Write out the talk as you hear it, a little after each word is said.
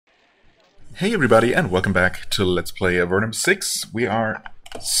Hey everybody, and welcome back to Let's Play Avernum 6. We are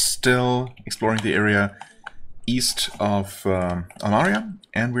still exploring the area east of Almaria,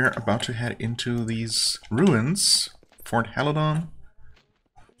 and we're about to head into these ruins, Fort Halidon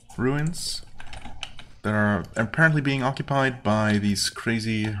ruins, that are apparently being occupied by these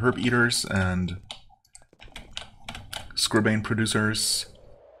crazy herb eaters and scribane producers.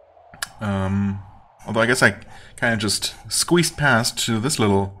 Although I guess I kind of just squeezed past to this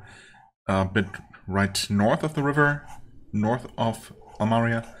little bit right north of the river, north of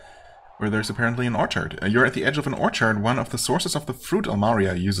Almaria, where there's apparently an orchard. You're at the edge of an orchard, one of the sources of the fruit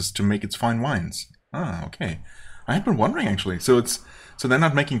Almaria uses to make its fine wines. Ah, okay. I had been wondering actually. So they're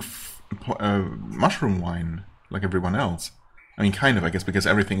not making mushroom wine like everyone else. I mean, kind of, I guess, because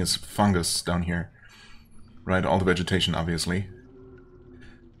everything is fungus down here, right? All the vegetation, obviously.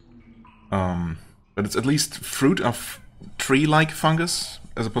 But it's at least fruit of tree-like fungus,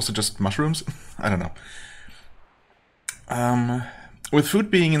 as opposed to just mushrooms. I don't know. With food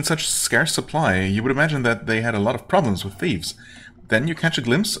being in such scarce supply, you would imagine that they had a lot of problems with thieves. Then you catch a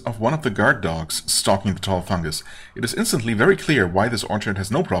glimpse of one of the guard dogs stalking the tall fungus. It is instantly very clear why this orchard has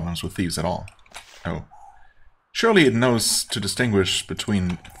no problems with thieves at all. Oh. Surely it knows to distinguish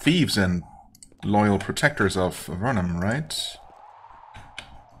between thieves and loyal protectors of Avernum, right?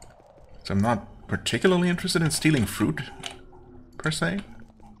 So I'm not particularly interested in stealing fruit, per se.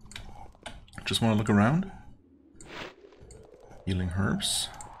 Just want to look around. Healing herbs.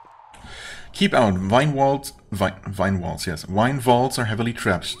 Keep out. Vine walls, yes. Wine vaults are heavily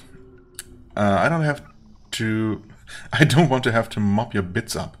trapped. I don't want to have to mop your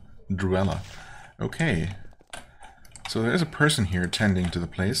bits up, Druella. Okay. So there is a person here tending to the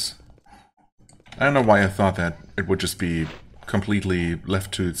place. I don't know why I thought that it would just be completely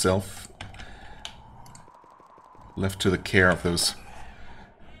left to itself. Left to the care of those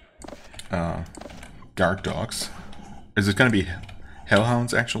guard dogs. Is it going to be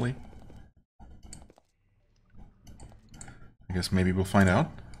hellhounds, actually? I guess maybe we'll find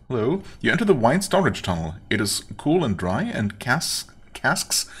out. Hello. You enter the wine storage tunnel. It is cool and dry, and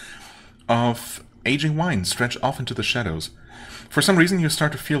casks of aging wine stretch off into the shadows. For some reason, you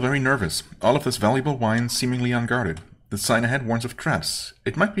start to feel very nervous. All of this valuable wine seemingly unguarded. The sign ahead warns of traps.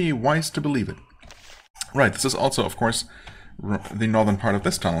 It might be wise to believe it. Right, this is also, of course, the northern part of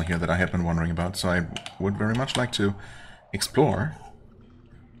this tunnel here that I had been wondering about, so I would very much like to explore.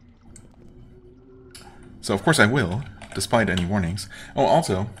 So, of course, I will, despite any warnings. Oh,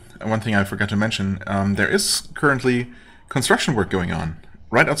 also, one thing I forgot to mention, there is currently construction work going on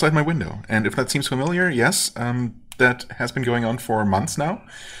right outside my window. And if that seems familiar, yes, that has been going on for months now.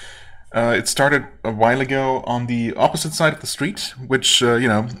 It started a while ago on the opposite side of the street, which, you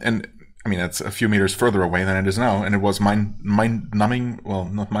know, and I mean, it's a few meters further away than it is now, and it was mind-numbing, well,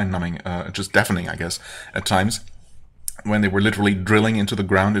 not mind-numbing, just deafening, I guess, at times, when they were literally drilling into the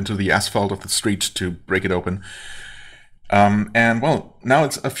ground, into the asphalt of the street to break it open. And, well, now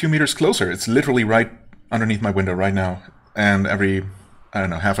it's a few meters closer. It's literally right underneath my window right now, and every, I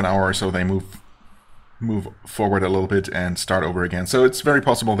don't know, half an hour or so they move forward a little bit and start over again. So it's very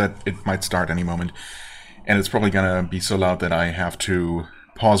possible that it might start any moment, and it's probably gonna be so loud that I have to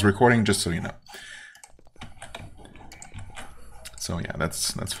pause recording, just so you know. So yeah,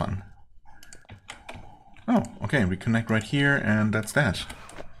 that's fun. Oh, okay, we connect right here, and that's that.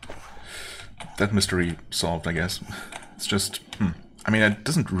 That mystery solved, I guess. It's just, I mean, it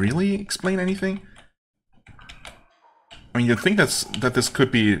doesn't really explain anything. I mean, you'd think that this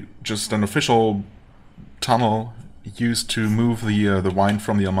could be just an official tunnel used to move the wine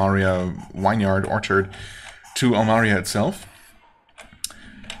from the Almaria vineyard orchard to Almaria itself.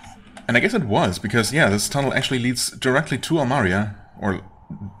 And I guess it was, because, yeah, this tunnel actually leads directly to Almaria, or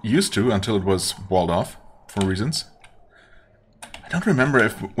used to, until it was walled off, for reasons. I don't remember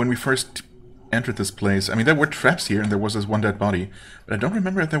if, when we first entered this place, I mean, there were traps here, and there was this one dead body, but I don't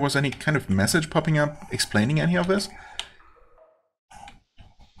remember if there was any kind of message popping up explaining any of this.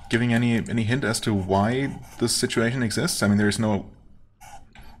 Giving any hint as to why this situation exists. I mean, there's no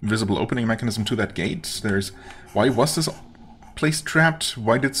visible opening mechanism to that gate. Why was this place trapped?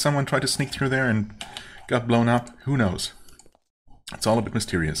 Why did someone try to sneak through there and got blown up? Who knows? It's all a bit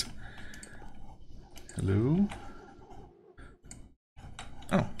mysterious. Hello?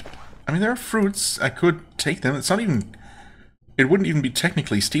 Oh. I mean, there are fruits. I could take them. It's not even... It wouldn't even be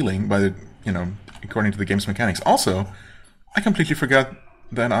technically stealing by the, you know, according to the game's mechanics. Also, I completely forgot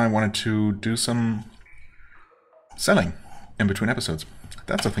that I wanted to do some selling in between episodes.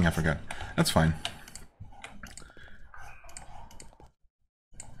 That's a thing I forgot. That's fine.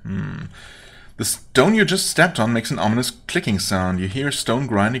 The stone you just stepped on makes an ominous clicking sound. You hear stone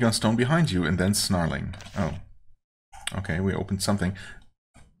grinding on stone behind you and then snarling. Oh. Okay, we opened something.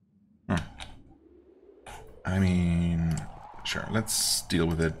 I mean, sure, let's deal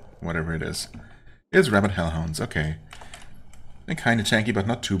with it, whatever it is. It's rabbit hellhounds, okay. They're kinda tanky, but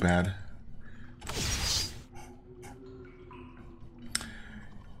not too bad.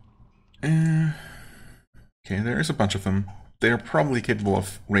 Okay, there is a bunch of them. They're probably capable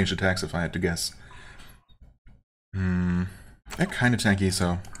of ranged attacks, if I had to guess. They're kinda tanky,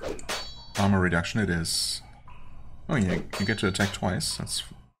 so... armor reduction it is. Oh, yeah, you get to attack twice.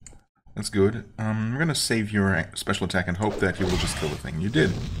 That's good. We're gonna save your special attack and hope that you will just kill the thing. You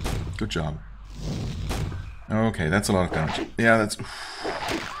did. Good job. Okay, that's a lot of damage. Yeah, that's...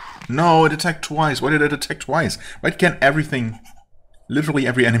 No, it attacked twice. Why did it attack twice? Why can't everything... literally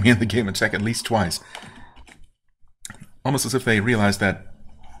every enemy in the game attack at least twice? Almost as if they realized that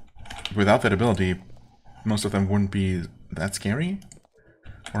without that ability, most of them wouldn't be that scary?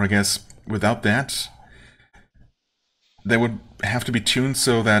 Or I guess, without that, they would have to be tuned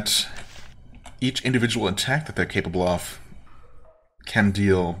so that each individual attack that they're capable of can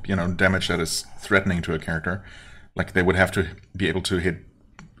deal, you know, damage that is threatening to a character. Like, they would have to be able to hit,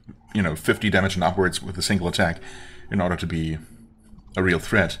 you know, 50 damage and upwards with a single attack in order to be a real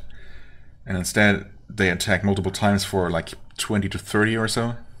threat. And instead, they attack multiple times for, like, 20 to 30 or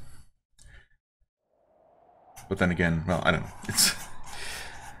so. But then again, well, I don't know. It's...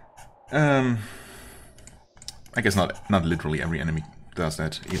 I guess not literally every enemy does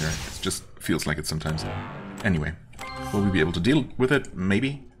that either. It just feels like it sometimes. Anyway, will we be able to deal with it?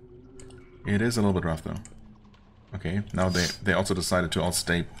 Maybe. It is a little bit rough though. Okay, now they also decided to all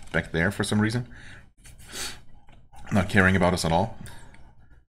stay back there for some reason. Not caring about us at all.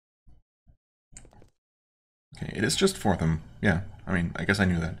 Okay, it is just 4 of them. Yeah, I mean, I guess I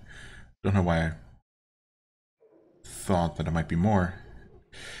knew that. Don't know why I thought that there might be more.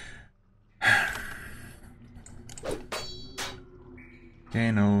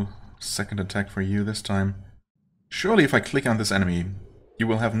 Okay, no second attack for you this time. Surely if I click on this enemy, you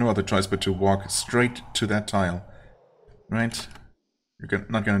will have no other choice but to walk straight to that tile. Right? You're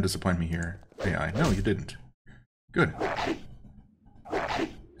not gonna disappoint me here. AI. No, you didn't. Good.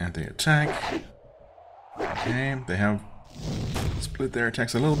 And they attack. Okay, they have split their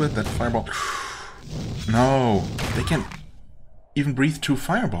attacks a little bit. That fireball... No! They can't even breathe 2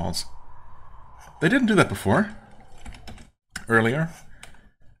 fireballs. They didn't do that before. Earlier.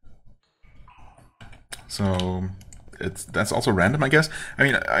 So, that's also random, I guess. I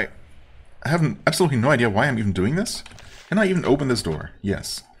mean, I have absolutely no idea why I'm even doing this. Can I even open this door?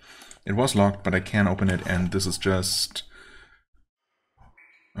 Yes. It was locked, but I can open it, and this is just...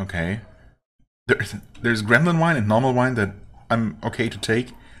 Okay. There's Gremlin wine and normal wine that I'm okay to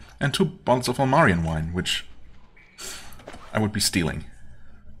take, and 2 bottles of Almarian wine, which I would be stealing.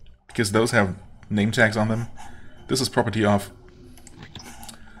 Because those have name tags on them. This is property of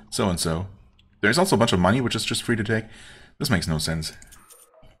so-and-so. There's also a bunch of money, which is just free to take. This makes no sense.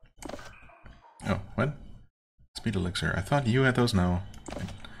 Oh, what? Speed elixir. I thought you had those? No.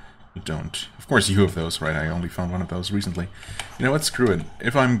 You don't. Of course you have those, right? I only found one of those recently. You know what? Screw it.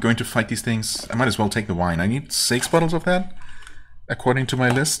 If I'm going to fight these things, I might as well take the wine. I need 6 bottles of that, according to my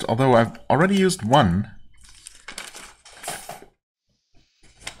list. Although I've already used 1.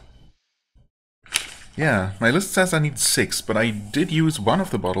 Yeah, my list says I need 6, but I did use 1 of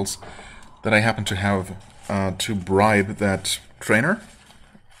the bottles that I happen to have to bribe that trainer.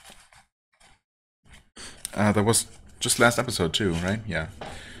 That was just last episode too, right? Yeah.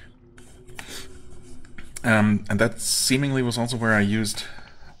 And that seemingly was also where I used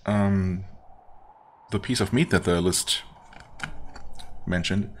the piece of meat that the list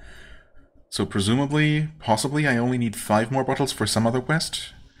mentioned. So presumably, possibly, I only need 5 more bottles for some other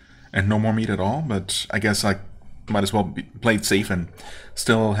quest, and no more meat at all, but I guess I might as well play it safe and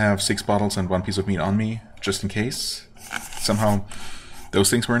still have 6 bottles and 1 piece of meat on me, just in case somehow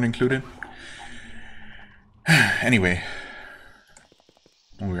those things weren't included. Anyway,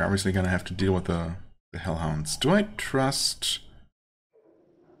 we're obviously gonna have to deal with the hellhounds. Do I trust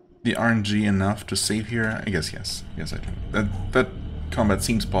the RNG enough to save here? I guess yes. Yes, I do. That combat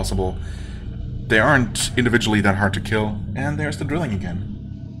seems possible. They aren't individually that hard to kill, and there's the drilling again.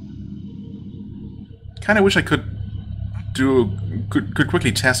 Kinda wish I could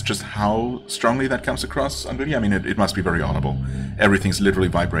quickly test just how strongly that comes across on video. I mean, it must be very audible. Everything's literally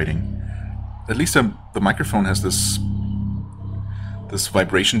vibrating. At least the microphone has this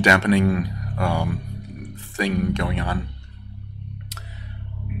vibration dampening thing going on.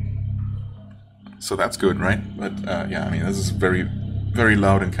 So that's good, right? But yeah, I mean, this is very, very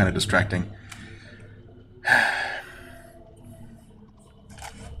loud and kind of distracting.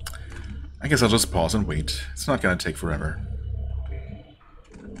 I guess I'll just pause and wait. It's not gonna take forever.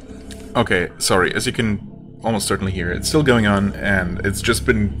 Okay, sorry, as you can almost certainly hear, it's still going on, and it's just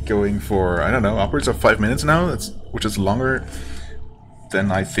been going for, I don't know, upwards of 5 minutes now, which is longer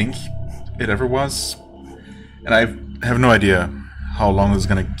than I think it ever was. And I have no idea how long this is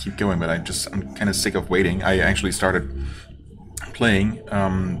gonna keep going, but I'm kind of sick of waiting. I actually started playing,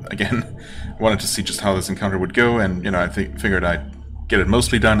 again, wanted to see just how this encounter would go, and, you know, I figured I'd get it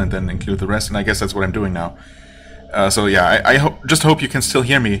mostly done and then include the rest, and I guess that's what I'm doing now. So yeah, I just hope you can still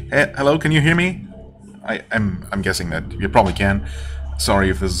hear me. Hey, hello, can you hear me? I'm guessing that you probably can. Sorry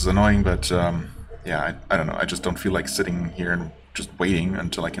if this is annoying, but yeah, I don't know. I just don't feel like sitting here and just waiting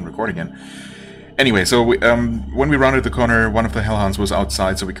until I can record again. Anyway, so when we rounded the corner, one of the hellhounds was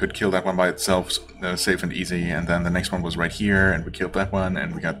outside, so we could kill that one by itself, safe and easy. And then the next one was right here, and we killed that one,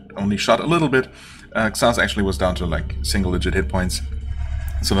 and we got only shot a little bit. Xas actually was down to like single-digit hit points,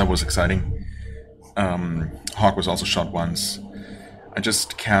 so that was exciting. Hawk was also shot once. I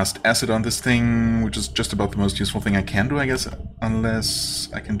just cast acid on this thing, which is just about the most useful thing I can do, I guess, unless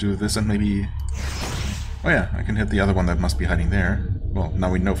I can do this and maybe... Oh yeah, I can hit the other one that must be hiding there. Well,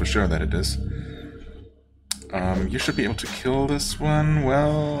 now we know for sure that it is. You should be able to kill this one.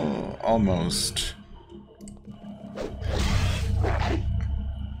 Well, almost.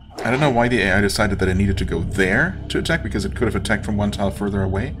 I don't know why the AI decided that it needed to go there to attack, because it could have attacked from one tile further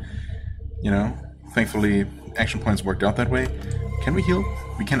away. You know, thankfully, action points worked out that way. Can we heal?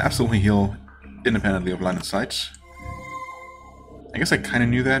 We can absolutely heal independently of line of sight. I guess I kind of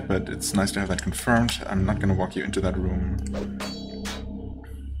knew that, but it's nice to have that confirmed. I'm not going to walk you into that room.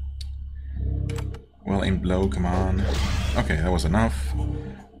 Well aimed blow, come on. Okay, that was enough.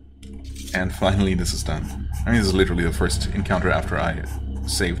 And finally this is done. I mean, this is literally the first encounter after I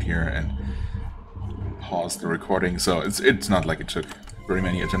saved here and paused the recording, so it's not like it took very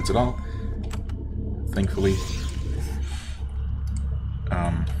many attempts at all. Thankfully.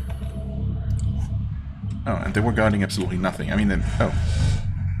 Oh, and they were guarding absolutely nothing. I mean, oh.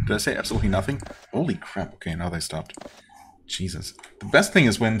 Did I say absolutely nothing? Holy crap, okay, now they stopped. Jesus. The best thing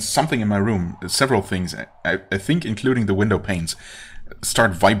is when something in my room, several things, I think including the window panes,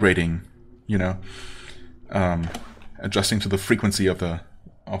 start vibrating, you know, adjusting to the frequency of the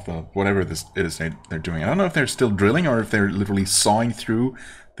whatever it is they're doing. I don't know if they're still drilling or if they're literally sawing through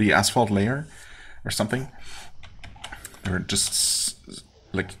the asphalt layer or something. They're just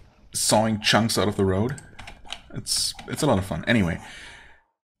like sawing chunks out of the road. It's a lot of fun. Anyway,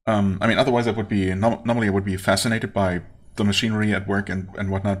 I mean, otherwise I would be normally I would be fascinated by the machinery at work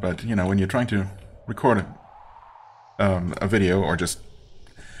and whatnot, but you know, when you're trying to record a video or just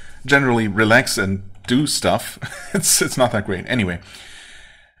generally relax and do stuff, it's not that great. Anyway,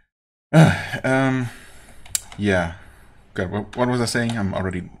 yeah. God, what was I saying? I'm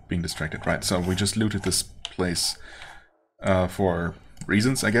already being distracted. Right, so we just looted this place for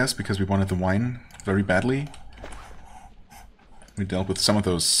reasons, I guess, because we wanted the wine very badly. We dealt with some of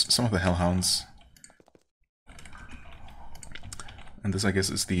the hellhounds. And this, I guess,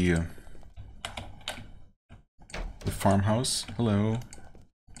 is the farmhouse. Hello.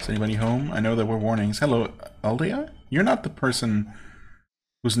 Is anybody home? I know there were warnings. Hello, Aldea? You're not the person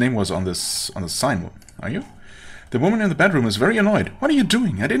whose name was on the sign, are you? The woman in the bedroom is very annoyed. What are you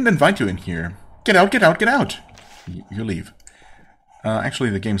doing? I didn't invite you in here. Get out, get out, get out! You leave. Actually,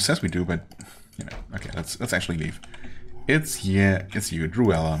 the game says we do, but, you know, okay, let's actually leave. It's you,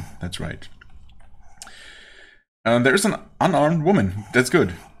 Druella. That's right. There's an unarmed woman. That's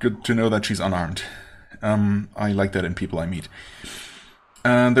good. Good to know that she's unarmed. I like that in people I meet.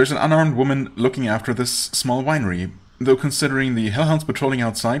 There's an unarmed woman looking after this small winery. Though considering the hellhounds patrolling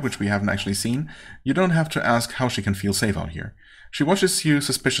outside, which we haven't actually seen, you don't have to ask how she can feel safe out here. She watches you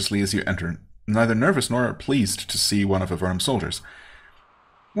suspiciously as you enter, neither nervous nor pleased to see one of Avernum's soldiers.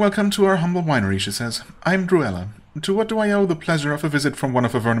 Welcome to our humble winery, she says. I'm Druella. To what do I owe the pleasure of a visit from one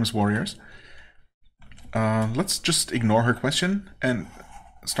of Avernum's warriors? Let's just ignore her question and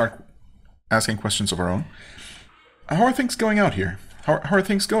start asking questions of our own. How are things going out here? How are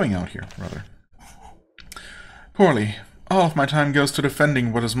things going out here, rather? Poorly. All of my time goes to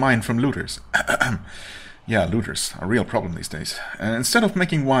defending what is mine from looters. Yeah, looters. A real problem these days. Instead of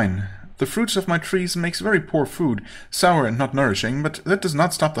making wine, the fruits of my trees makes very poor food, sour and not nourishing, but that does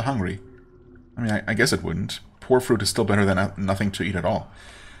not stop the hungry. I mean, I guess it wouldn't. Poor fruit is still better than nothing to eat at all.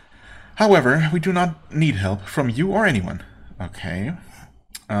 However, we do not need help from you or anyone. Okay.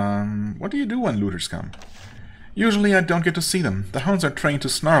 What do you do when looters come? Usually I don't get to see them. The hounds are trained to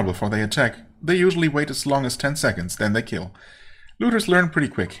snarl before they attack. They usually wait as long as 10 seconds, then they kill. Looters learn pretty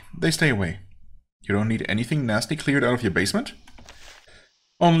quick. They stay away. You don't need anything nasty cleared out of your basement?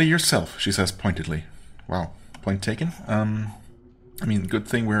 Only yourself, she says pointedly. Wow, point taken. I mean, good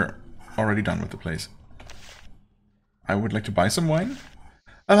thing we're already done with the place. I would like to buy some wine.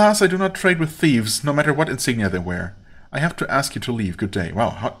 Alas, I do not trade with thieves, no matter what insignia they wear. I have to ask you to leave. Good day.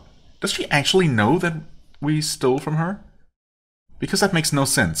 Wow, does she actually know that we stole from her? Because that makes no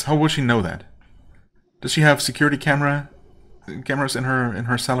sense. How would she know that? Does she have security cameras in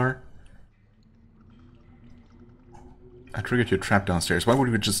her cellar? I triggered your trap downstairs. Why would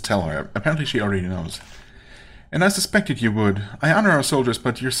we just tell her? Apparently she already knows. And I suspected you would. I honor our soldiers,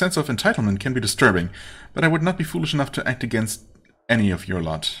 but your sense of entitlement can be disturbing. But I would not be foolish enough to act against any of your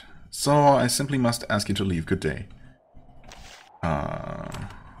lot. So I simply must ask you to leave. Good day.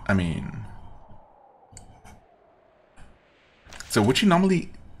 I mean... So would she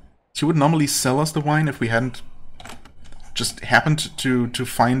normally... She would normally sell us the wine if we hadn't just happened to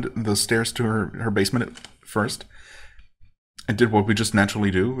find the stairs to her basement first? And did what we just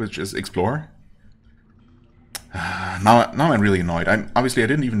naturally do, which is explore? Now I'm really annoyed. Obviously, I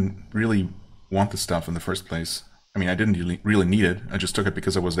didn't even really want the stuff in the first place. I mean, I didn't really need it. I just took it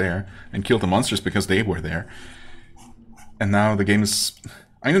because I was there and killed the monsters because they were there. And now the game is...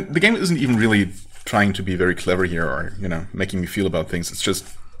 the game isn't even really trying to be very clever here or, you know, making me feel about things. It's just...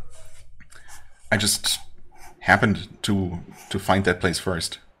 I just happened to find that place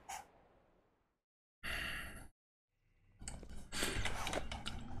first.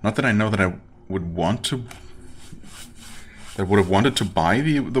 Not that I know that I would want to... That I would have wanted to buy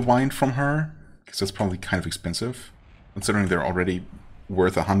the wine from her, because that's probably kind of expensive, considering they're already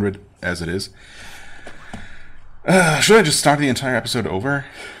worth 100 as it is. Should I just start the entire episode over?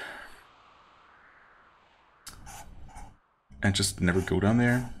 And just never go down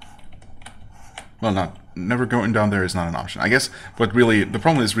there? Well, never going down there is not an option. I guess what really... The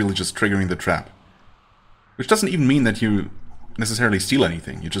problem is really just triggering the trap. Which doesn't even mean that you necessarily steal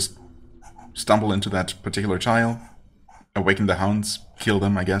anything. You just stumble into that particular tile, awaken the hounds, kill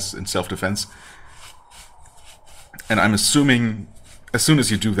them, I guess, in self-defense. And I'm assuming, as soon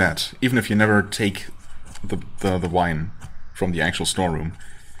as you do that, even if you never take the wine from the actual storeroom,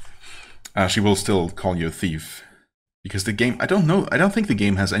 she will still call you a thief. Because the game, I don't think the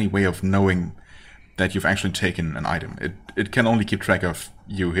game has any way of knowing that you've actually taken an item. It can only keep track of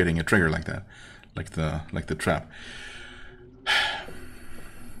you hitting a trigger like that, like the trap.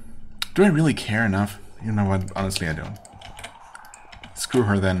 Do I really care enough? You know what? Honestly, I don't. Screw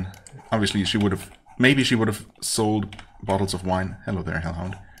her then. Obviously, maybe she would have sold bottles of wine. Hello there,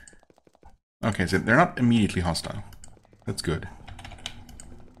 Hellhound. Okay, so they're not immediately hostile. That's good.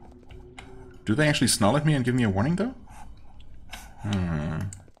 Do they actually snarl at me and give me a warning, though?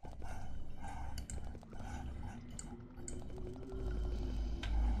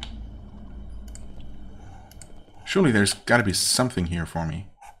 Surely there's got to be something here for me.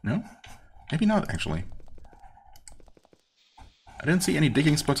 No? Maybe not, actually. I didn't see any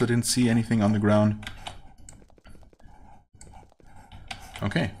digging spots, I didn't see anything on the ground.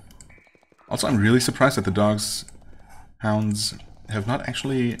 Okay. Also, I'm really surprised that the hounds have not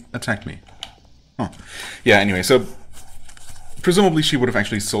actually attacked me. Huh. Yeah, anyway, so... Presumably she would have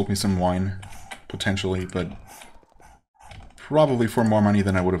actually sold me some wine, potentially, but... Probably for more money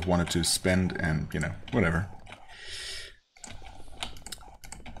than I would have wanted to spend, and, you know, whatever.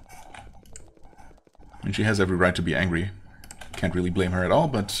 And she has every right to be angry. Can't really blame her at all,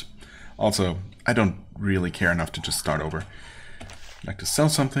 but also, I don't really care enough to just start over. I'd like to sell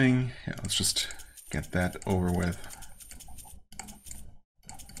something. Yeah, let's just get that over with.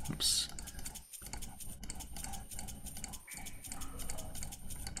 Oops.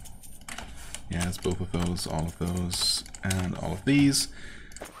 Yeah, it's both of those, all of those, and all of these.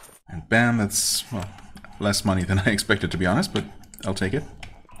 And bam, that's, well, less money than I expected, to be honest, but I'll take it.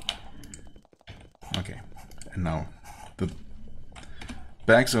 Okay, and now the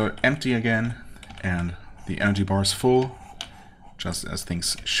bags are empty again, and the energy bar is full, just as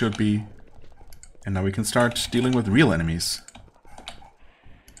things should be. And now we can start dealing with real enemies.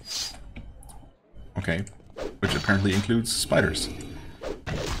 Okay, which apparently includes spiders.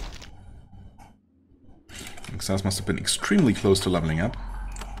 Exhaust must have been extremely close to leveling up,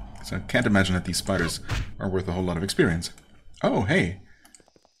 so I can't imagine that these spiders are worth a whole lot of experience. Oh, hey!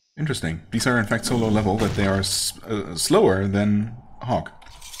 Interesting. These are in fact so low level that they are slower than Hawk.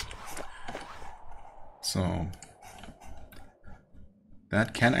 So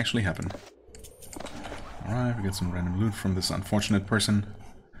that can actually happen. Alright, we get some random loot from this unfortunate person.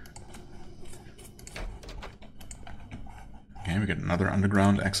 Okay, we get another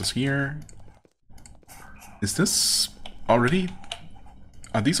underground access here. Is this already...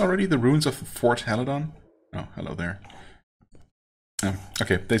 Are these already the ruins of Fort Halidon? Oh, hello there. Oh,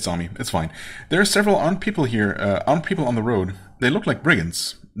 okay, they saw me. It's fine. There are several armed people here, armed people on the road. They look like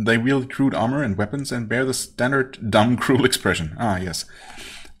brigands. They wield crude armor and weapons and bear the standard dumb, cruel expression. Ah, yes.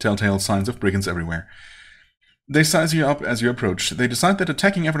 Telltale signs of brigands everywhere. They size you up as you approach. They decide that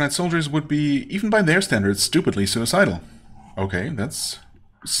attacking Avernite soldiers would be, even by their standards, stupidly suicidal. Okay, that's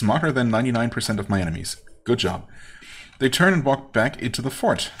smarter than 99% of my enemies. Good job. They turn and walk back into the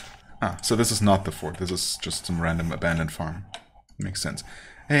fort. Ah, so this is not the fort. This is just some random abandoned farm. Makes sense.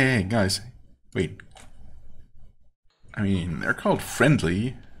 Hey, guys. Wait. I mean, they're called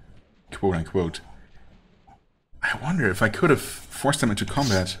friendly, quote unquote. I wonder if I could have forced them into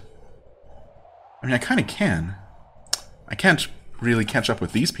combat. I mean, I kind of can. I can't really catch up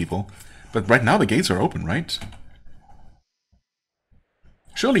with these people, but right now the gates are open, right?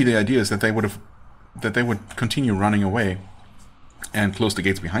 Surely the idea is that they would continue running away and close the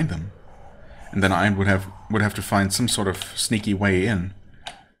gates behind them, and then I would have to find some sort of sneaky way in.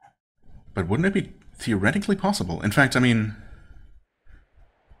 But wouldn't it be theoretically possible? In fact, I mean,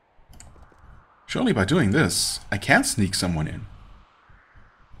 surely by doing this, I can sneak someone in.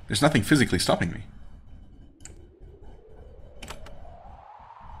 There's nothing physically stopping me.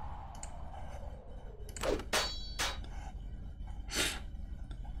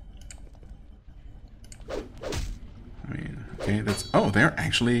 I mean, okay, that's... Oh, they're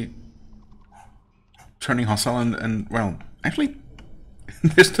actually turning hostile and well, actually,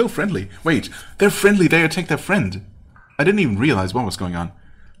 they're still friendly. Wait, they're friendly, they attacked their friend. I didn't even realize what was going on.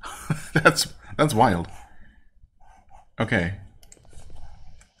 That's wild. Okay.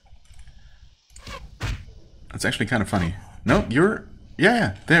 That's actually kind of funny. No, you're...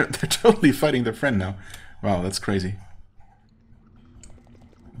 Yeah, they're totally fighting their friend now. Wow, that's crazy.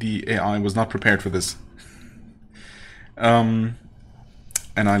 The AI was not prepared for this. And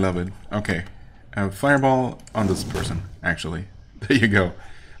I love it. Okay. Fireball on this person, actually. There you go.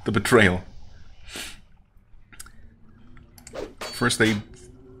 The betrayal. First they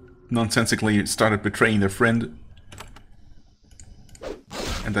nonsensically started betraying their friend.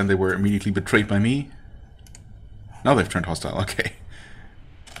 And then they were immediately betrayed by me. Now they've turned hostile, okay.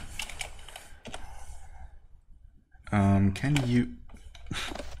 Can you...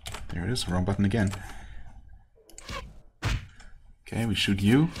 There it is, wrong button again. Okay, we shoot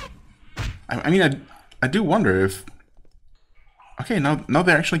you. I mean, I do wonder if... Okay, now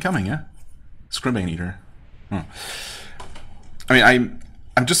they're actually coming, yeah? Scribbane Eater. Oh. I mean,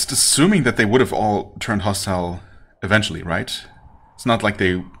 I'm just assuming that they would have all turned hostile eventually, right? It's not like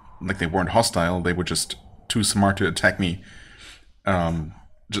they weren't hostile, they were just too smart to attack me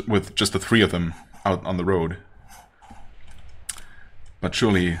with just the three of them out on the road. But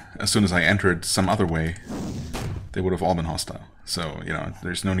surely, as soon as I entered some other way, they would have all been hostile. So, you know,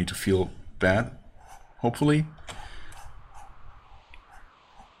 there's no need to feel bad, hopefully.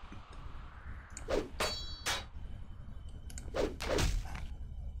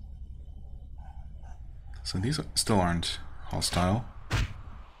 So these still aren't hostile.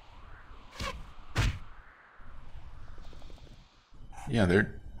 Yeah,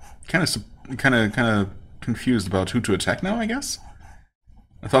 they're kind of confused about who to attack now, I guess.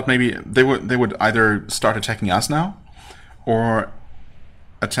 I thought maybe they would either start attacking us now, or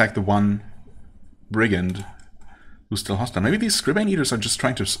attack the one brigand who's still hostile. Maybe these Scribbane Eaters are just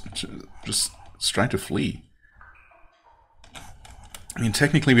trying to flee. I mean,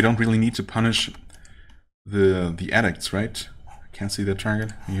 technically, we don't really need to punish the addicts, right? I can't see that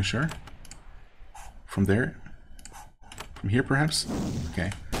target. Are you sure? From there? From here, perhaps?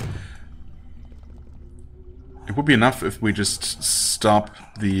 Okay. It would be enough if we just stop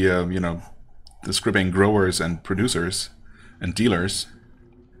the, you know, the Scribbane growers and producers and dealers.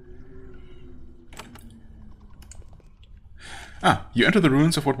 Ah, you enter the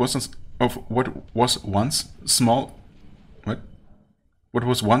ruins of what was once small... What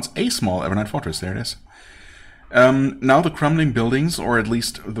was once a small Avernite fortress. There it is. Now the crumbling buildings, or at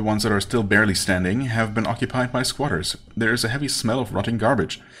least the ones that are still barely standing, have been occupied by squatters. There is a heavy smell of rotting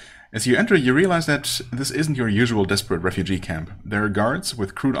garbage. As you enter, you realize that this isn't your usual desperate refugee camp. There are guards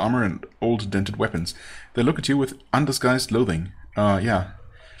with crude armor and old dented weapons. They look at you with undisguised loathing. Yeah.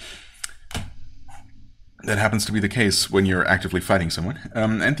 That happens to be the case when you're actively fighting someone.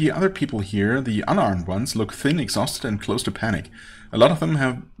 And the other people here, the unarmed ones, look thin, exhausted, and close to panic. A lot of them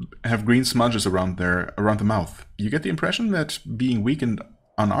have green smudges around the mouth. You get the impression that being weak and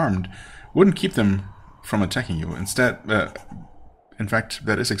unarmed wouldn't keep them from attacking you. Instead, in fact,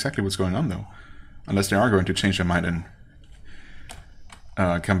 that is exactly what's going on, though. Unless they are going to change their mind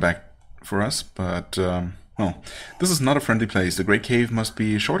and come back for us. But, well, this is not a friendly place. The Great Cave must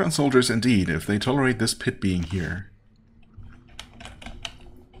be short on soldiers indeed, if they tolerate this pit being here.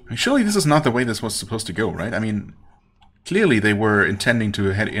 Surely this is not the way this was supposed to go, right? I mean, clearly they were intending to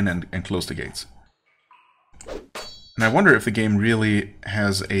head in and close the gates. And I wonder if the game really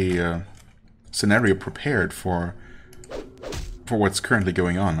has a scenario prepared for what's currently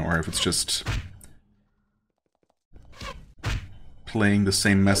going on, or if it's just playing the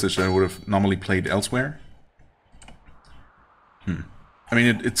same message that I would have normally played elsewhere. I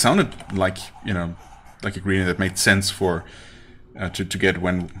mean, it sounded like, you know, like a greeting that made sense for to get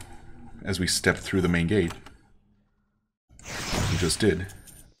as we stepped through the main gate. We just did.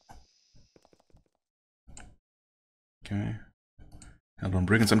 Okay. Held on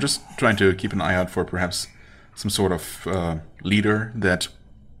brigands. I'm just trying to keep an eye out for perhaps some sort of leader that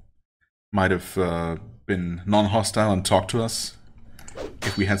might have been non-hostile and talked to us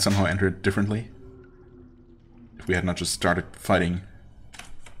if we had somehow entered differently. If we had not just started fighting,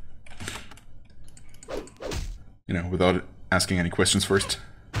 you know, without asking any questions first.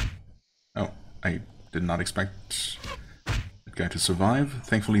 Oh, I did not expect that guy to survive.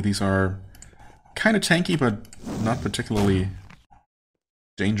 Thankfully these are kind of tanky, but not particularly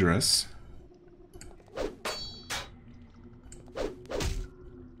dangerous.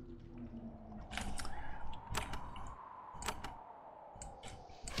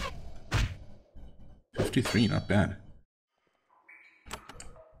 $53, not bad.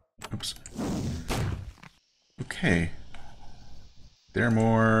 Oops. Okay. There are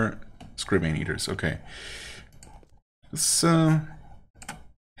more Scribane Eaters. Okay. Let's head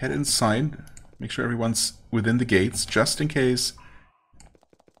inside. Make sure everyone's within the gates, just in case.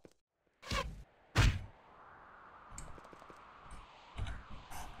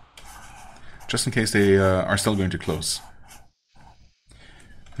 Just in case they are still going to close.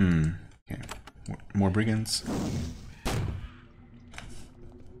 Okay. More brigands.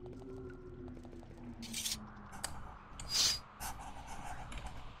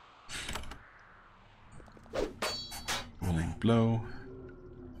 Willing blow.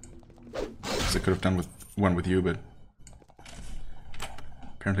 I could have done one with you, but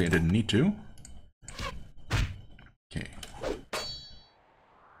apparently I didn't need to. Okay.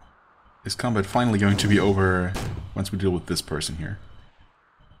 Is combat finally going to be over once we deal with this person here?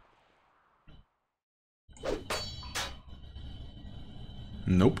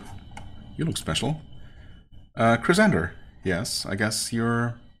 Nope. You look special. Chrysander. Yes, I guess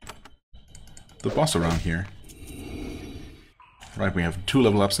you're the boss around here. Right, we have 2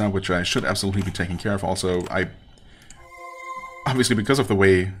 level ups now, which I should absolutely be taking care of. Also, obviously, because of the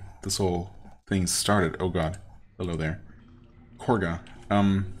way this whole thing started... Oh god. Hello there. Korga.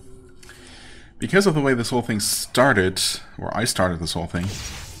 Because of the way this whole thing started, or I started this whole thing,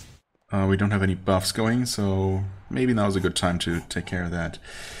 we don't have any buffs going, so maybe now is a good time to take care of that.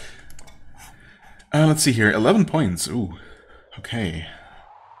 Let's see here. 11 points. Ooh. Okay.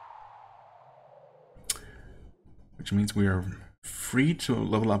 Which means we are free to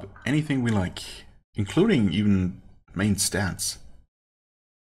level up anything we like, including even main stats.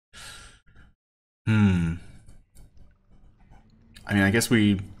 I mean, I guess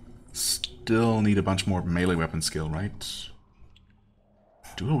we still need a bunch more melee weapon skill, right?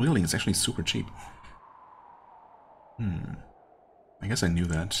 Dual wielding is actually super cheap. I guess I knew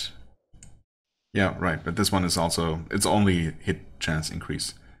that. Yeah, right, but this one is also... It's only hit chance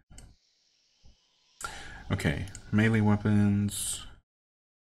increase. Okay, melee weapons.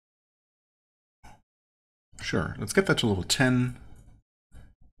 Sure, let's get that to level 10.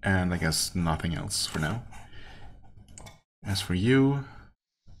 And I guess nothing else for now. As for you...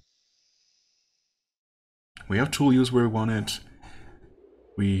 We have tool use where we want it.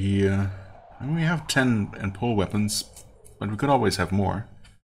 We have 10 and pole weapons, but we could always have more.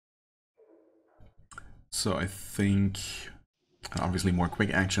 So I think... Obviously more quick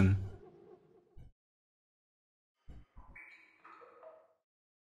action.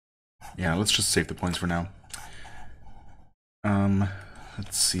 Yeah, let's just save the points for now.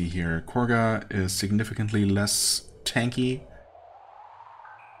 Let's see here. Korga is significantly less tanky.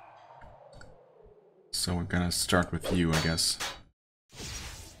 So we're gonna start with you, I guess.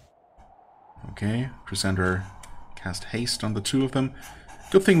 Okay, Chrysander cast haste on the 2 of them.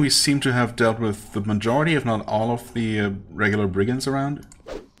 Good thing we seem to have dealt with the majority, if not all, of the regular brigands around.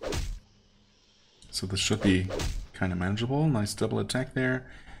 So this should be kind of manageable. Nice double attack there.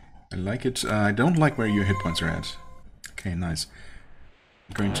 I like it. I don't like where your hit points are at. Okay, nice.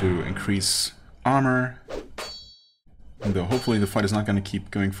 I'm going to increase armor. Though hopefully the fight is not going to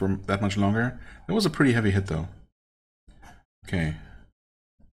keep going for that much longer. That was a pretty heavy hit though. Okay.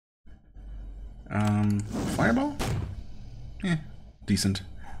 Fireball? Eh, decent.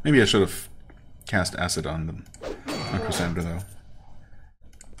 Maybe I should have cast acid on them. On Chrysander though.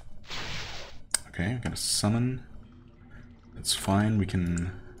 Okay, I'm gonna summon. That's fine, we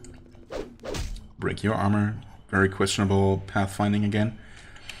can break your armor. Very questionable pathfinding again.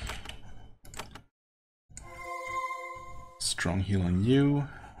 Strong heal on you.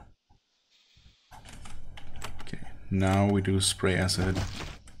 Okay, now we do spray acid.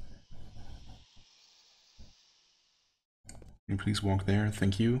 Can you please walk there?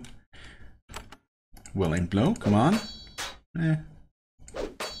 Thank you. Well aimed blow, come on. Eh.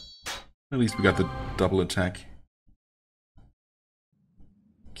 At least we got the double attack.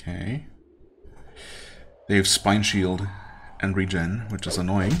 Okay. They have Spine Shield and Regen, which is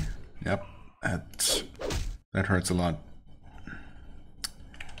annoying. Yep, that hurts a lot.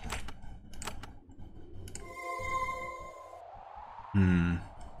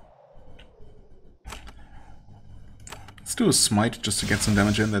 Let's do a smite just to get some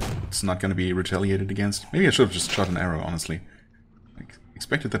damage in that's not going to be retaliated against. Maybe I should have just shot an arrow, honestly. I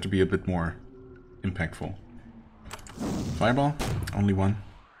expected that to be a bit more impactful. Fireball? Only one.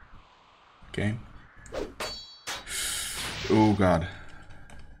 Okay. Oh god.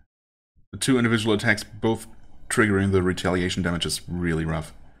 The two individual attacks both triggering the retaliation damage is really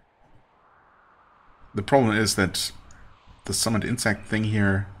rough. The problem is that the summoned insect thing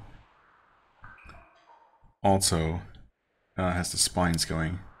here also has the spines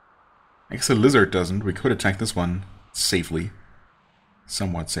going. I guess the lizard doesn't. We could attack this one safely.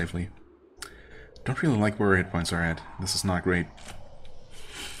 Somewhat safely. Don't really like where our hit points are at. This is not great.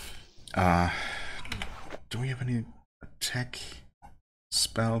 Do we have any attack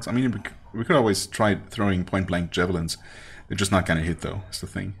spells? I mean, we could always try throwing point-blank javelins. They're just not gonna hit, though, is the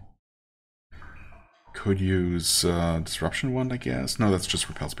thing. Could use Disruption Wand, I guess. No, that's just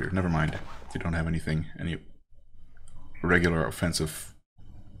Repel Spear. Never mind. You don't have anything, any regular offensive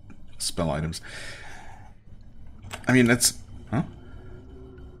spell items. I mean, that's... Huh?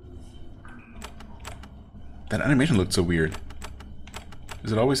 That animation looked so weird.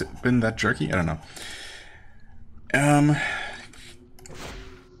 Has it always been that jerky? I don't know. Yeah,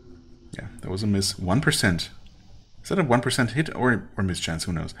 that was a miss. 1%. Is that a 1% hit or mischance?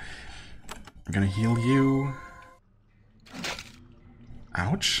 Who knows? I'm gonna heal you.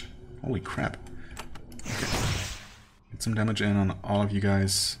 Ouch. Holy crap. Okay. Get some damage in on all of you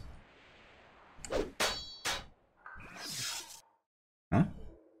guys. Huh?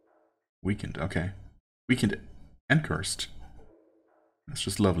 Weakened, okay. Weakened and cursed. That's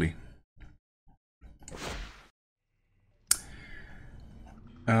just lovely.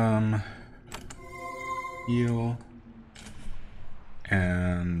 Heal.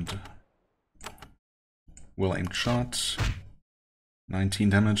 And... well-aimed shot. 19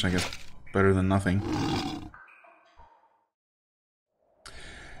 damage, I guess better than nothing.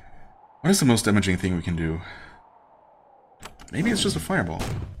 What is the most damaging thing we can do? Maybe it's just a fireball.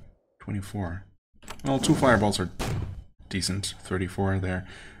 24. Well, 2 fireballs are decent. 34 there.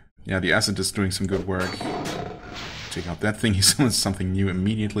 Yeah, the acid is doing some good work. Take out that thing. He summons something new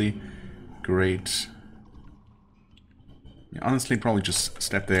immediately. Great. Yeah, honestly, probably just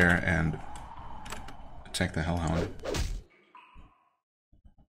step there and attack the Hellhound.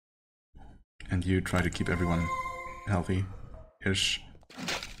 And you try to keep everyone healthy-ish.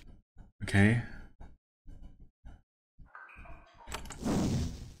 Okay.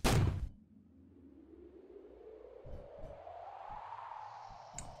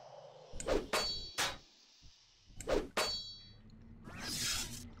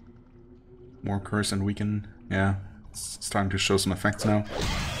 More curse and weaken. Yeah, it's starting to show some effects now.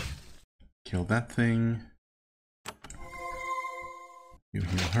 Kill that thing. You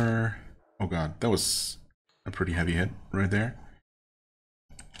heal her. Oh god, that was a pretty heavy hit right there.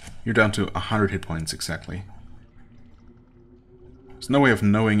 You're down to 100 hit points exactly. There's no way of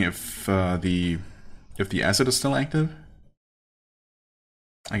knowing if the acid is still active.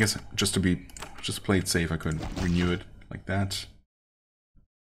 I guess just to play it safe, I could renew it like that.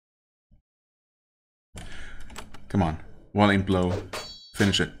 Come on, well-aimed blow.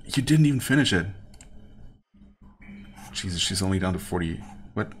 Finish it. You didn't even finish it. Jesus, she's only down to 40.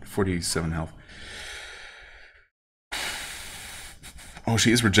 What? 47 health. Oh,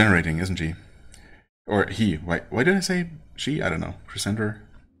 she is regenerating, isn't she? Or he. Why did I say she? I don't know. Presenter?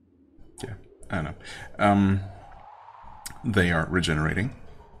 Yeah, I don't know. They are regenerating.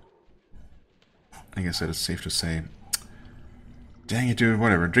 I guess that is safe to say. Dang it, dude.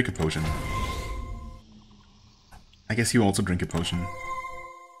 Whatever. Drink a potion. I guess you also drink a potion.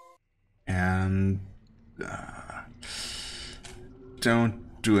 And...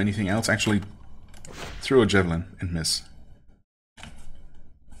 don't do anything else. Actually, throw a javelin and miss.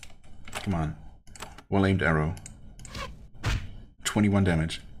 Come on. Well-aimed arrow. 21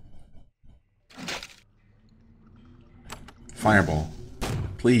 damage. Fireball.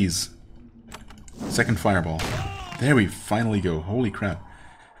 Please. Second fireball. There we finally go. Holy crap.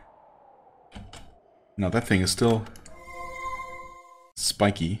 Now that thing is still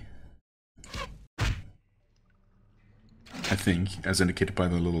spiky. I think, as indicated by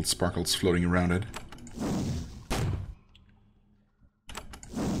the little sparkles floating around it.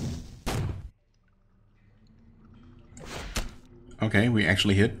 Okay, we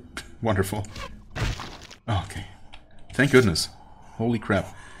actually hit. Wonderful. Okay. Thank goodness. Holy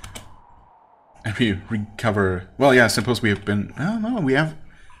crap. And we recover... Well, yeah, I suppose we have been... Oh, no, we have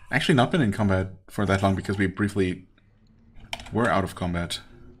actually not been in combat for that long because we briefly were out of combat.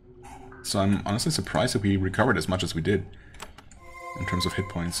 So I'm honestly surprised that we recovered as much as we did in terms of hit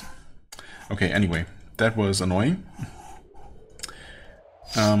points. Okay, anyway, that was annoying.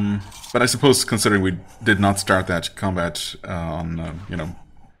 But I suppose, considering we did not start that combat on, you know,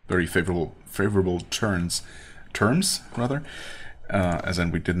 very favorable terms, rather, as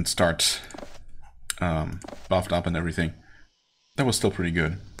in we didn't start buffed up and everything, that was still pretty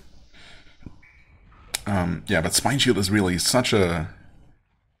good. Yeah, but Spine Shield is really such a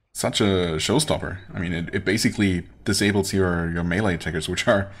showstopper. I mean, it basically disables your melee attackers, which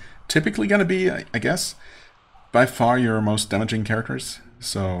are typically going to be, I guess, by far your most damaging characters.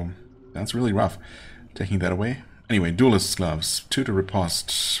 So that's really rough, taking that away. Anyway, Duelist's Gloves, 2 to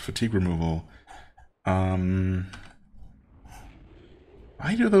riposte, fatigue removal. Why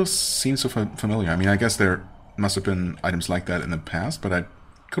do those seem so familiar? I mean, I guess there must have been items like that in the past, but I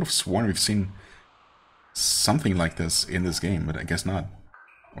could have sworn we've seen something like this in this game, but I guess not.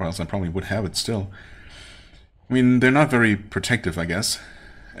 Or else I probably would have it still. I mean, they're not very protective, I guess,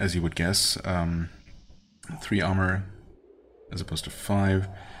 as you would guess. 3 armor as opposed to 5.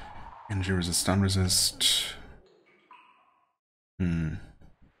 Injure resist, stun resist.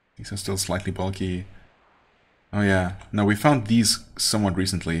 These are still slightly bulky. Oh yeah, no, we found these somewhat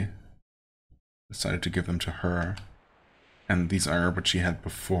recently. Decided to give them to her. And these are what she had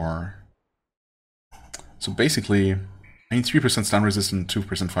before. So basically, I mean, 3% stun resist and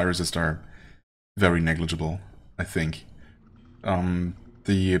 2% fire resist are very negligible, I think.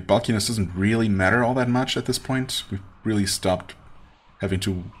 The bulkiness doesn't really matter all that much at this point. We've really stopped having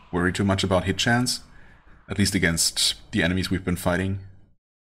to worry too much about hit chance, at least against the enemies we've been fighting,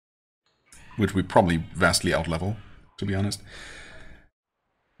 which we probably vastly outlevel, to be honest.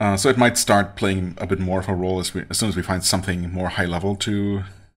 So it might start playing a bit more of a role as soon as we find something more high level to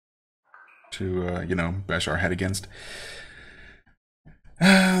you know, bash our head against.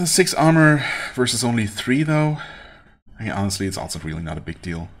 6 armor versus only 3, though. I mean, honestly, it's also really not a big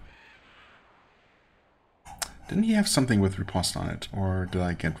deal. Didn't he have something with riposte on it, or did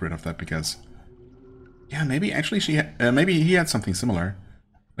I get rid of that because... Yeah, maybe actually maybe he had something similar,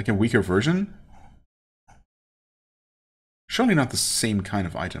 like a weaker version. Surely not the same kind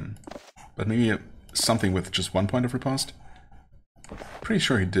of item, but maybe something with just 1 point of riposte. Pretty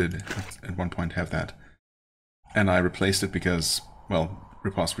sure he did at one point have that, and I replaced it because, well,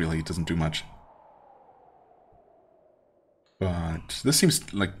 riposte really doesn't do much. But this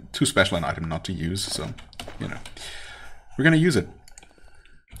seems like too special an item not to use, so, you know, we're gonna use it.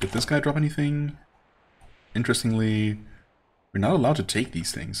 Did this guy drop anything? Interestingly, we're not allowed to take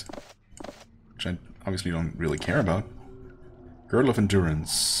these things, which I obviously don't really care about. Girdle of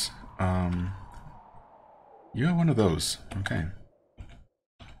Endurance. You're one of those. Okay.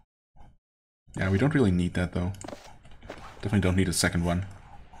 Yeah, we don't really need that, though. Definitely don't need a second one.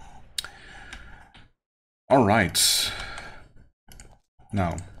 Alright.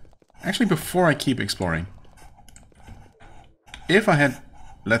 Now, actually, before I keep exploring, if I had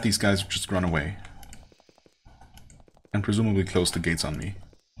let these guys just run away, and presumably close the gates on me,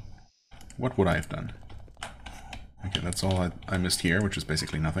 what would I have done? Okay, that's all I missed here, which is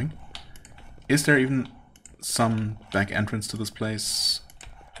basically nothing. Is there even some back entrance to this place?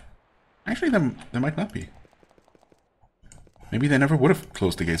 Actually, there might not be. Maybe they never would have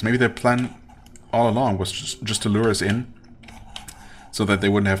closed the gates. Maybe their plan all along was just to lure us in, so that they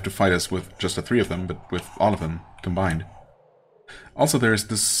wouldn't have to fight us with just the 3 of them, but with all of them combined. Also, there's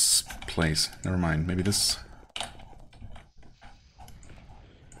this place. Never mind. Maybe this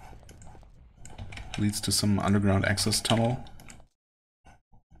leads to some underground access tunnel.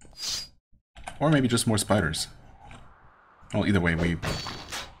 Or maybe just more spiders. Well, either way, we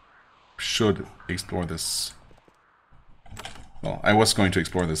should explore this. Well, I was going to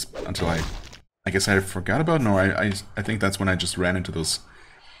explore this until I guess I forgot about it. No, I think that's when I just ran into those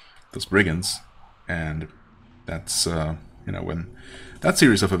brigands, and that's you know, when that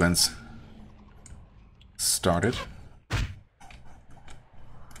series of events started.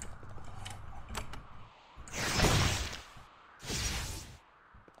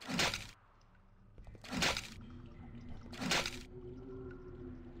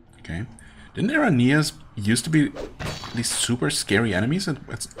 Didn't Araneas used to be these super scary enemies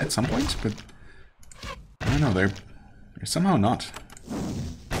at some point? But I don't know, they're somehow not.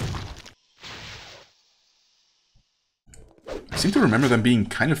 I seem to remember them being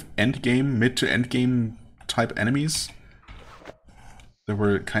kind of endgame, mid to endgame type enemies. They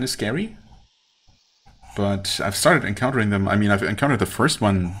were kind of scary. But I've started encountering them. I mean, I've encountered the first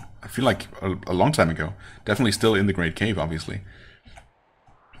one, I feel like a long time ago. Definitely still in the Great Cave, obviously.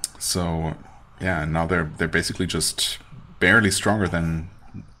 So, yeah, now they're basically just barely stronger than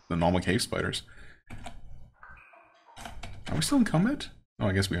the normal cave spiders. Are we still in combat? Oh,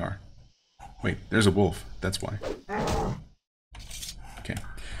 I guess we are. Wait, there's a wolf. That's why. Okay.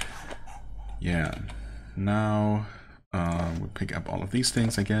 Yeah. Now, we'll pick up all of these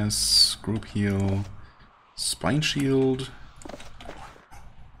things, I guess. Group heal. Spine shield.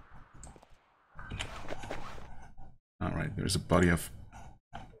 Alright, there's a body of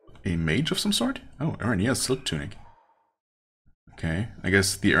a mage of some sort? Oh, Aranea's silk tunic. Okay, I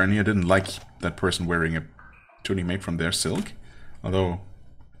guess the Aranea didn't like that person wearing a tunic made from their silk. Although,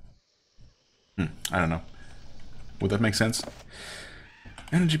 I don't know. Would that make sense?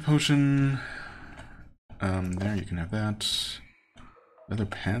 Energy potion. There, you can have that. Leather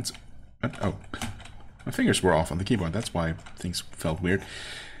pants. What? Oh. My fingers were off on the keyboard, that's why things felt weird.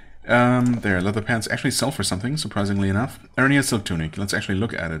 There, leather pants actually sell for something, surprisingly enough. Aranea's silk tunic, let's actually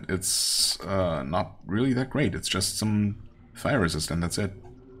look at it. It's not really that great, it's just some fire resistant, that's it.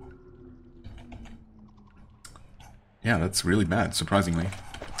 Yeah, that's really bad, surprisingly.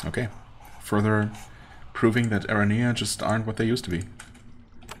 Okay, further proving that Aranea just aren't what they used to be.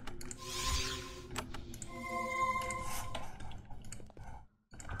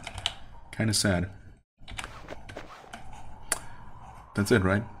 Kinda sad. That's it,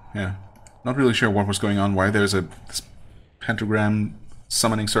 right? Yeah. Not really sure what was going on, why there's this pentagram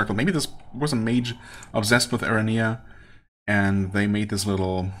summoning circle. Maybe this was a mage obsessed with Aranea, and they made this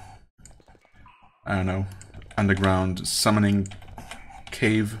little, I don't know, underground summoning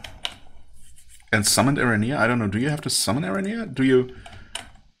cave and summoned Aranea? I don't know, do you have to summon Aranea?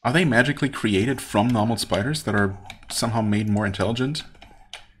 Are they magically created from normal spiders that are somehow made more intelligent?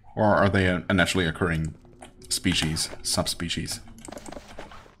 Or are they a naturally occurring species, subspecies?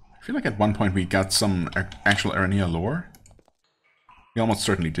 I feel like at one point we got some actual Aranea lore. We almost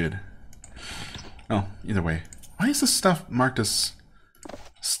certainly did. Oh, either way. Why is this stuff marked as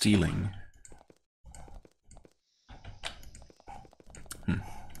stealing?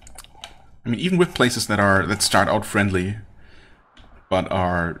 I mean, even with places that start out friendly, but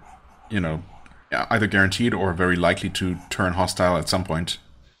are, you know, either guaranteed or very likely to turn hostile at some point.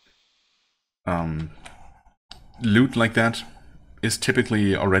 Loot like that is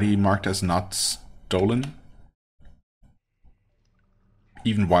typically already marked as not stolen,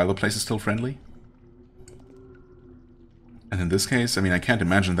 even while the place is still friendly. And in this case, I mean, I can't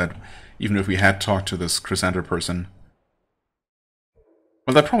imagine that even if we had talked to this Chrysander person,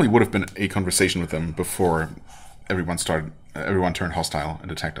 well, that probably would have been a conversation with them before everyone turned hostile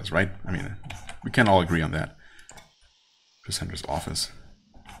and attacked us, right? I mean, we can all agree on that. Chrysander's office.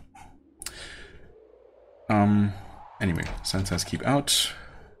 Anyway, sign says keep out.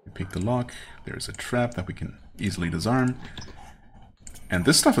 We pick the lock. There's a trap that we can easily disarm. And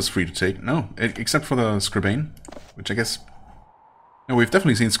this stuff is free to take. No, except for the Scribane, which I guess... No, we've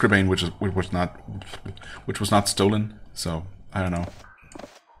definitely seen Scribane, which was not stolen. So, I don't know.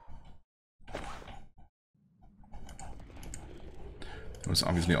 There was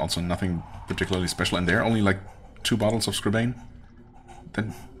obviously also nothing particularly special in there. Only like 2 bottles of Scribane.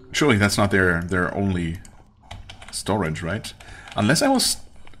 Then surely that's not their only storage, right? Unless I was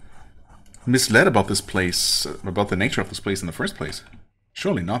misled about this place, about the nature of this place in the first place.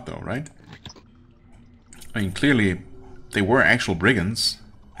 Surely not, though, right? I mean, clearly they were actual brigands,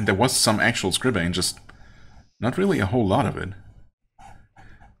 and there was some actual Scribane, just not really a whole lot of it.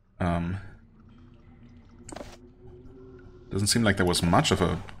 Doesn't seem like there was much of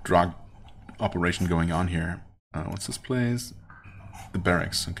a drug operation going on here. What's this place? The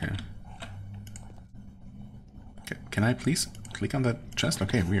barracks, okay. Can I please click on that chest?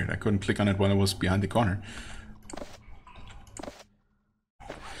 Okay, weird. I couldn't click on it while I was behind the corner.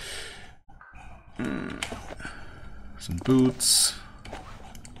 Some boots.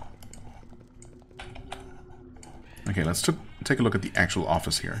 Okay, let's take a look at the actual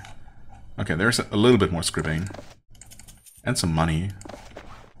office here. Okay, there's a little bit more Scribane. And some money.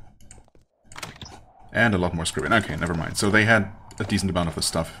 And a lot more Scribane. Okay, never mind. So they had a decent amount of the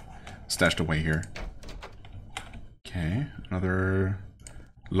stuff stashed away here. Okay, another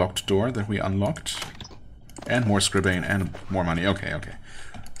locked door that we unlocked. And more Scribane and more money. Okay, okay.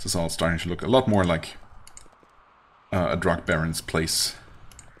 This is all starting to look a lot more like a drug baron's place.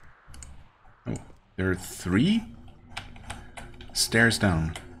 Oh, there are 3 stairs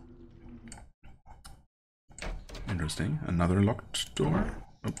down. Interesting. Another locked door.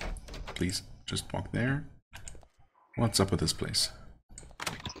 Oh, please, just walk there. What's up with this place?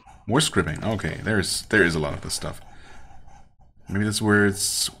 More scribbing. Okay, there is a lot of this stuff. Maybe this is where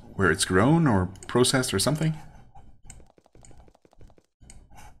it's grown or processed or something.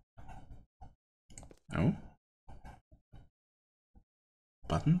 Oh.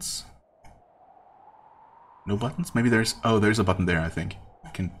 Buttons? No buttons? Maybe there's... Oh, there's a button there, I think. I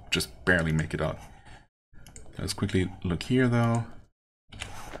can just barely make it out. Let's quickly look here, though.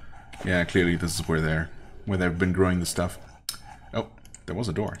 Yeah, clearly this is where they've been growing the stuff. Oh, there was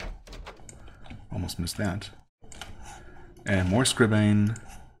a door. Almost missed that. And more scribbing.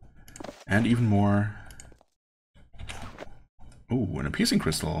 And even more. Ooh, an appeasing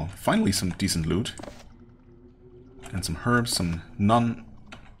crystal. Finally some decent loot. And some herbs, some non-illegal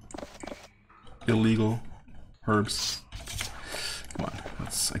herbs. Come on,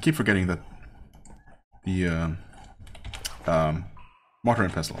 I keep forgetting that the mortar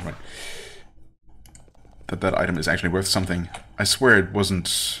and pestle, right? That item is actually worth something. I swear it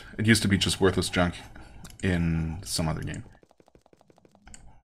wasn't. It used to be just worthless junk in some other game.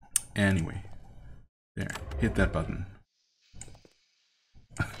 Anyway, there. Hit that button.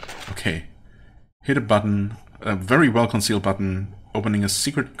 Okay, hit a button, a very well concealed button, opening a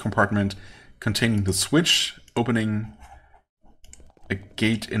secret compartment containing the switch, opening a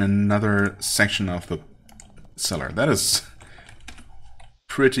gate in another section of the cellar. That is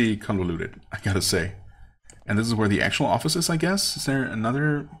pretty convoluted, I gotta say. And this is where the actual office is, I guess? Is there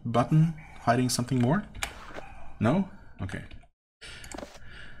another button hiding something more? No? Okay.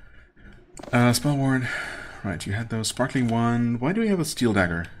 Spell ward. Right, you had those. Sparkling one. Why do we have a steel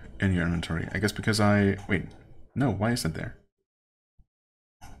dagger in your inventory? I guess because wait. No, why is that there?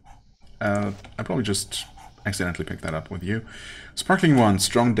 I probably just accidentally picked that up with you. Sparkling one.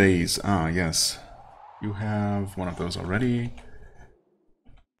 Strong days. Ah, yes. You have one of those already.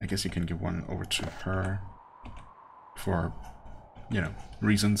 I guess you can give one over to her. For, you know,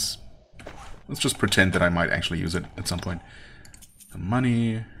 reasons. Let's just pretend that I might actually use it at some point. The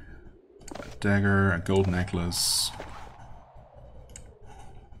money, a dagger, a gold necklace,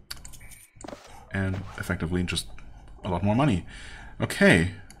 and effectively just a lot more money.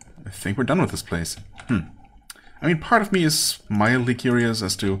 Okay, I think we're done with this place. I mean, part of me is mildly curious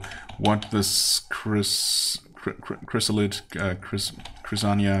as to what this chrysalid,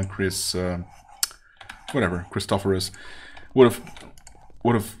 Chrysania, whatever, Christophorus would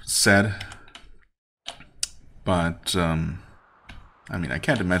have said, but I mean, I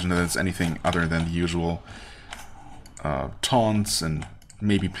can't imagine that it's anything other than the usual taunts and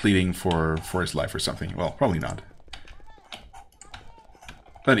maybe pleading for his life or something. Well, probably not.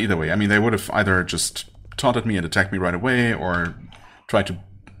 But either way, I mean, they would have either just taunted me and attacked me right away, or tried to,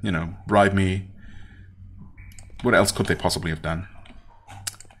 you know, bribe me. What else could they possibly have done?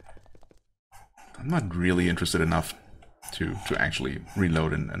 I'm not really interested enough to actually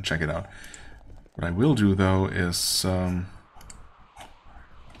reload and check it out. What I will do, though, is sell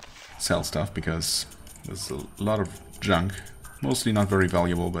stuff, because there's a lot of junk. Mostly not very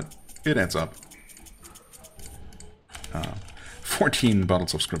valuable, but it adds up. 14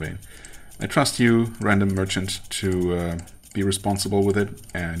 bottles of Scribane. I trust you, random merchant, to be responsible with it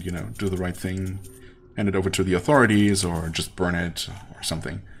and, you know, do the right thing. Hand it over to the authorities, or just burn it, or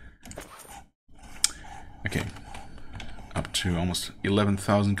something. Okay, up to almost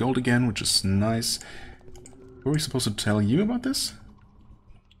 11,000 gold again, which is nice. Were we supposed to tell you about this?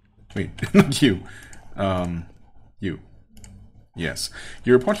 Wait, not you. You. Yes.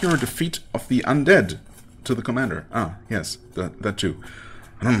 You report your defeat of the undead to the commander. Ah, yes, that too.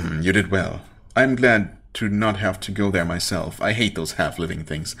 You did well. I'm glad to not have to go there myself. I hate those half-living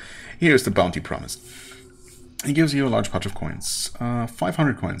things. Here's the bounty promised. He gives you a large patch of coins.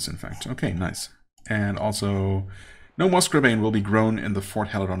 500 coins, in fact. Okay, nice. And also, no more Scribane will be grown in the Fort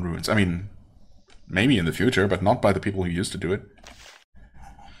Helidon ruins. I mean, maybe in the future, but not by the people who used to do it.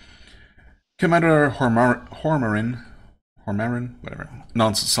 Commander Hormarin, whatever,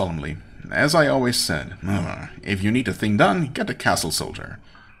 nods solemnly. As I always said, if you need a thing done, get a castle soldier.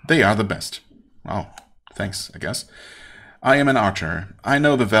 They are the best. Well, thanks, I guess. I am an archer. I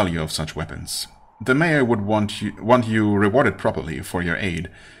know the value of such weapons. The mayor would want you rewarded properly for your aid.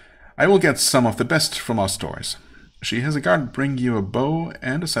 I will get some of the best from our stores. She has a guard bring you a bow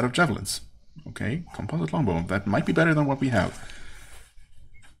and a set of javelins. Okay, composite longbow. That might be better than what we have.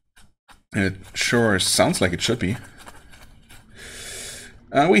 It sure sounds like it should be.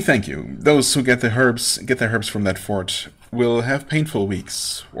 We thank you. Those who get their herbs from that fort will have painful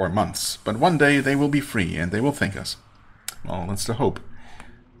weeks or months, but one day they will be free and they will thank us. Well, that's the hope.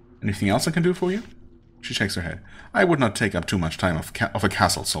 Anything else I can do for you? She shakes her head. I would not take up too much time of a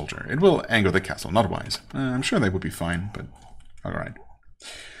castle soldier. It will anger the castle, not wise. I'm sure they would be fine, but alright.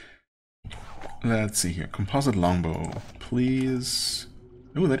 Let's see here. Composite longbow, please.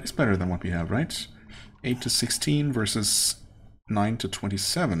 Ooh, that is better than what we have, right? 8 to 16 versus 9 to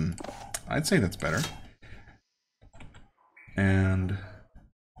 27. I'd say that's better. And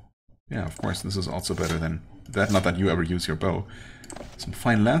yeah, of course, this is also better than that. Not that you ever use your bow. Some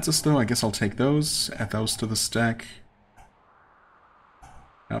fine lances, though. I guess I'll take those. Add those to the stack.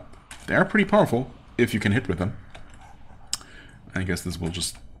 Yep. They are pretty powerful, if you can hit with them. I guess this will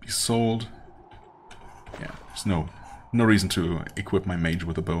just be sold. Yeah, there's no reason to equip my mage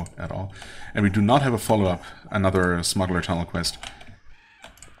with a bow at all. And we do not have a follow-up, another smuggler tunnel quest.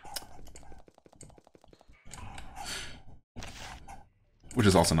 Which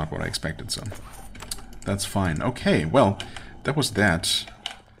is also not what I expected, so that's fine. Okay, well, that was that.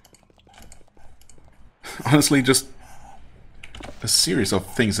 Honestly, just a series of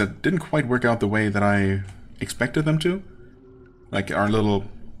things that didn't quite work out the way that I expected them to. Like our little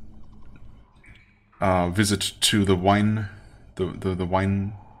visit to the winery?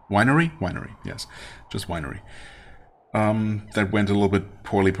 Winery, yes. Just winery. That went a little bit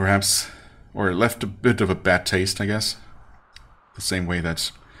poorly, perhaps. Or left a bit of a bad taste, I guess. The same way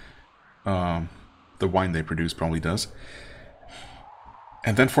that the wine they produce probably does.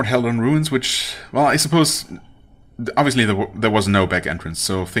 And then Fort Heldon Ruins, which, well, I suppose, obviously there was no back entrance,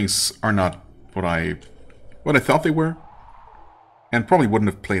 so things are not what I thought they were. And probably wouldn't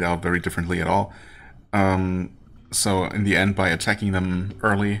have played out very differently at all. So in the end, by attacking them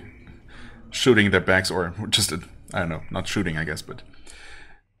early, shooting their backs, or just, I don't know, not shooting, I guess, but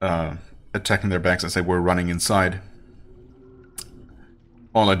attacking their backs as they were running inside,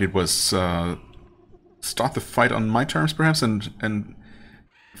 all I did was start the fight on my terms, perhaps, and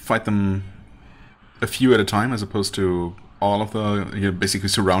fight them a few at a time, as opposed to all of the, you're basically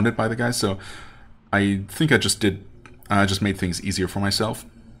surrounded by the guys. So I think I just made things easier for myself,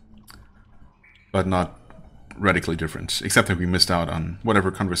 but not radically different, except that we missed out on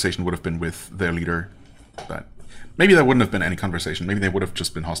whatever conversation would have been with their leader. But maybe there wouldn't have been any conversation. Maybe they would have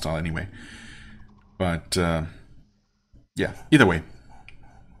just been hostile anyway. But yeah, either way.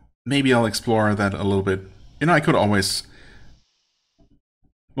 Maybe I'll explore that a little bit. You know, I could always...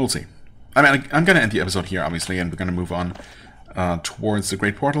 We'll see. I mean, I'm going to end the episode here, obviously, and we're going to move on towards the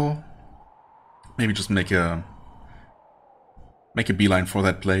Great Portal. Maybe just make a beeline for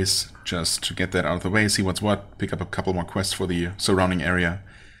that place, just to get that out of the way, see what's what, pick up a couple more quests for the surrounding area.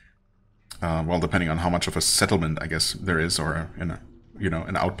 Well, depending on how much of a settlement, I guess, there is, or an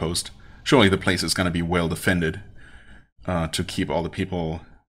outpost. Surely the place is going to be well defended to keep all the people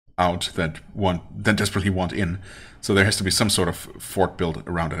out that desperately want in. So there has to be some sort of fort built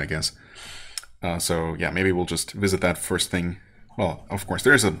around it, I guess. So yeah, maybe we'll just visit that first thing. Well, of course,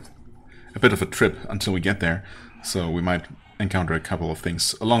 there's a bit of a trip until we get there, so we might encounter a couple of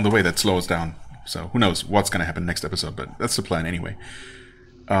things along the way that slow us down. So who knows what's going to happen next episode, but that's the plan anyway.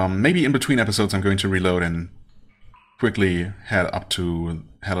 Maybe in between episodes I'm going to reload and quickly head up to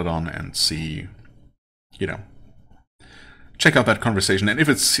Heladon and see, check out that conversation. And if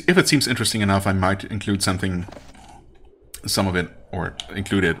it seems interesting enough, I might include some of it, or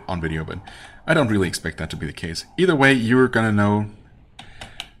include it on video, but I don't really expect that to be the case. Either way, you're gonna know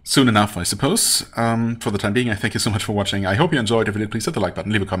soon enough, I suppose. For the time being, I thank you so much for watching. I hope you enjoyed. If you did, please hit the like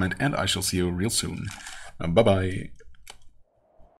button, leave a comment, and I shall see you real soon. Bye-bye.